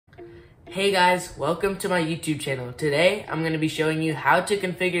Hey guys, welcome to my YouTube channel. Today, I'm going to be showing you how to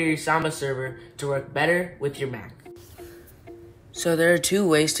configure your Samba server to work better with your Mac. So there are two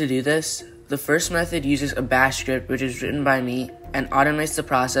ways to do this. The first method uses a bash script which is written by me and automates the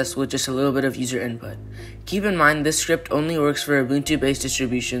process with just a little bit of user input. Keep in mind this script only works for Ubuntu-based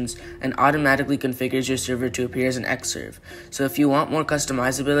distributions and automatically configures your server to appear as an Xserve. So if you want more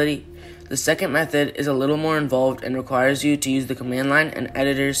customizability, the second method is a little more involved and requires you to use the command line and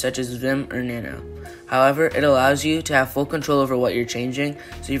editors such as Vim or Nano. However, it allows you to have full control over what you're changing,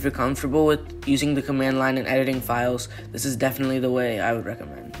 so if you're comfortable with using the command line and editing files, this is definitely the way I would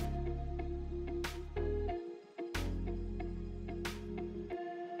recommend.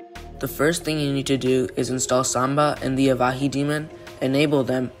 The first thing you need to do is install Samba and the Avahi daemon, enable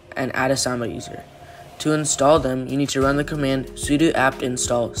them, and add a Samba user. To install them, you need to run the command sudo apt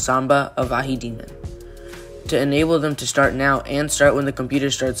install Samba Avahi daemon. To enable them to start now and start when the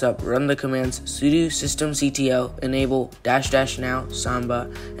computer starts up, run the commands sudo systemctl enable --now Samba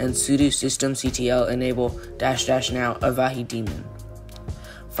and sudo systemctl enable --now Avahi daemon.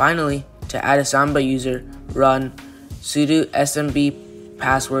 Finally, to add a Samba user, run sudo smb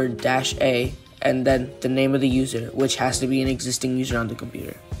password -a and then the name of the user, which has to be an existing user on the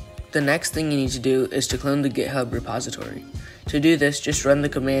computer. The next thing you need to do is to clone the GitHub repository. To do this, just run the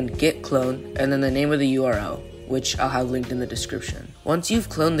command git clone and then the name of the URL, which I'll have linked in the description. Once you've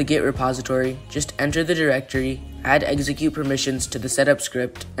cloned the Git repository, just enter the directory, add execute permissions to the setup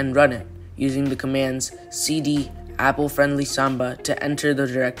script, and run it using the commands cd apple-friendly Samba to enter the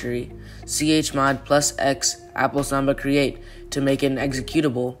directory, chmod +x apple Samba create to make it an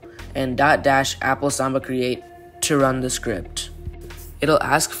executable, and --apple Samba create to run the script. It'll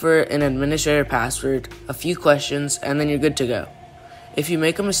ask for an administrator password, a few questions, and then you're good to go. If you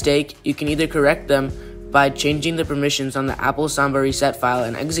make a mistake, you can either correct them by changing the permissions on the Apple Samba reset file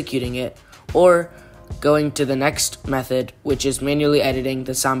and executing it, or going to the next method, which is manually editing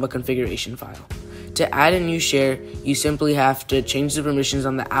the Samba configuration file. To add a new share, you simply have to change the permissions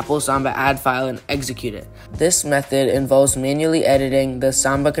on the Apple Samba add file and execute it. This method involves manually editing the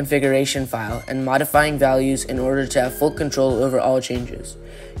Samba configuration file and modifying values in order to have full control over all changes.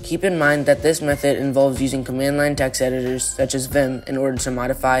 Keep in mind that this method involves using command line text editors such as Vim in order to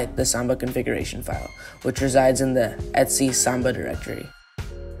modify the Samba configuration file, which resides in the etc Samba directory.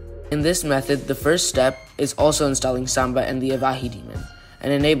 In this method, the first step is also installing Samba and the Avahi daemon,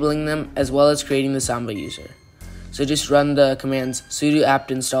 and enabling them as well as creating the Samba user. So just run the commands sudo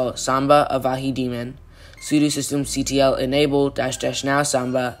apt install Samba Avahi daemon, sudo systemctl enable --now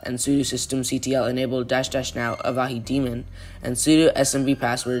Samba, and sudo systemctl enable --now Avahi daemon, and sudo smb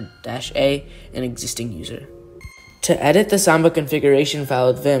password -a an existing user. To edit the Samba configuration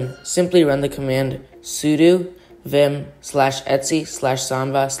file with Vim, simply run the command sudo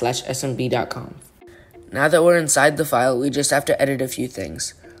vim/etc/samba/smb.conf. Now that we're inside the file, we just have to edit a few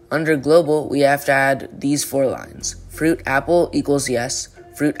things. Under global, we have to add these 4 lines. Fruit apple equals yes,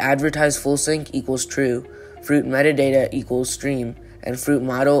 fruit advertise full sync equals true, fruit metadata equals stream, and fruit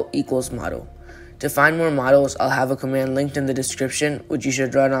model equals model. To find more models, I'll have a command linked in the description, which you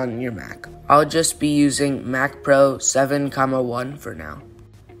should run on your Mac. I'll just be using Mac Pro 7,1 for now.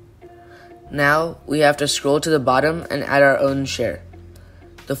 Now, we have to scroll to the bottom and add our own share.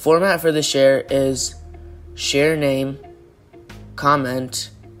 The format for the share is share name, comment,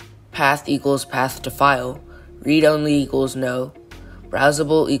 path equals path to file, read only equals no,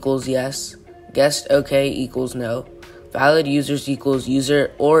 browsable equals yes, guest OK equals no, valid users equals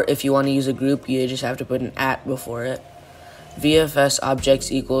user, or if you want to use a group, you just have to put an @ before it. VFS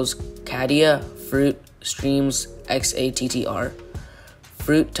objects equals Cadia, fruit, streams, XATTR.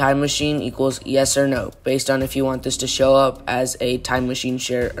 Fruit time machine equals yes or no, based on if you want this to show up as a time machine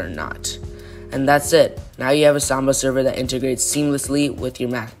share or not. And that's it. Now you have a Samba server that integrates seamlessly with your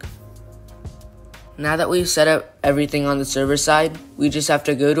Mac. Now that we've set up everything on the server side, we just have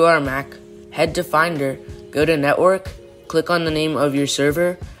to go to our Mac, head to Finder, go to Network, click on the name of your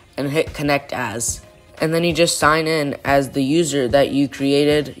server, and hit Connect As. And then you just sign in as the user that you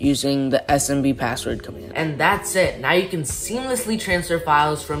created using the smb password command. And that's it. Now you can seamlessly transfer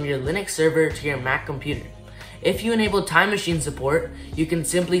files from your Linux server to your Mac computer. If you enable Time Machine support, you can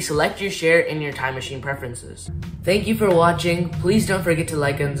simply select your share in your Time Machine preferences. Thank you for watching. Please don't forget to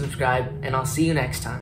like and subscribe, and I'll see you next time.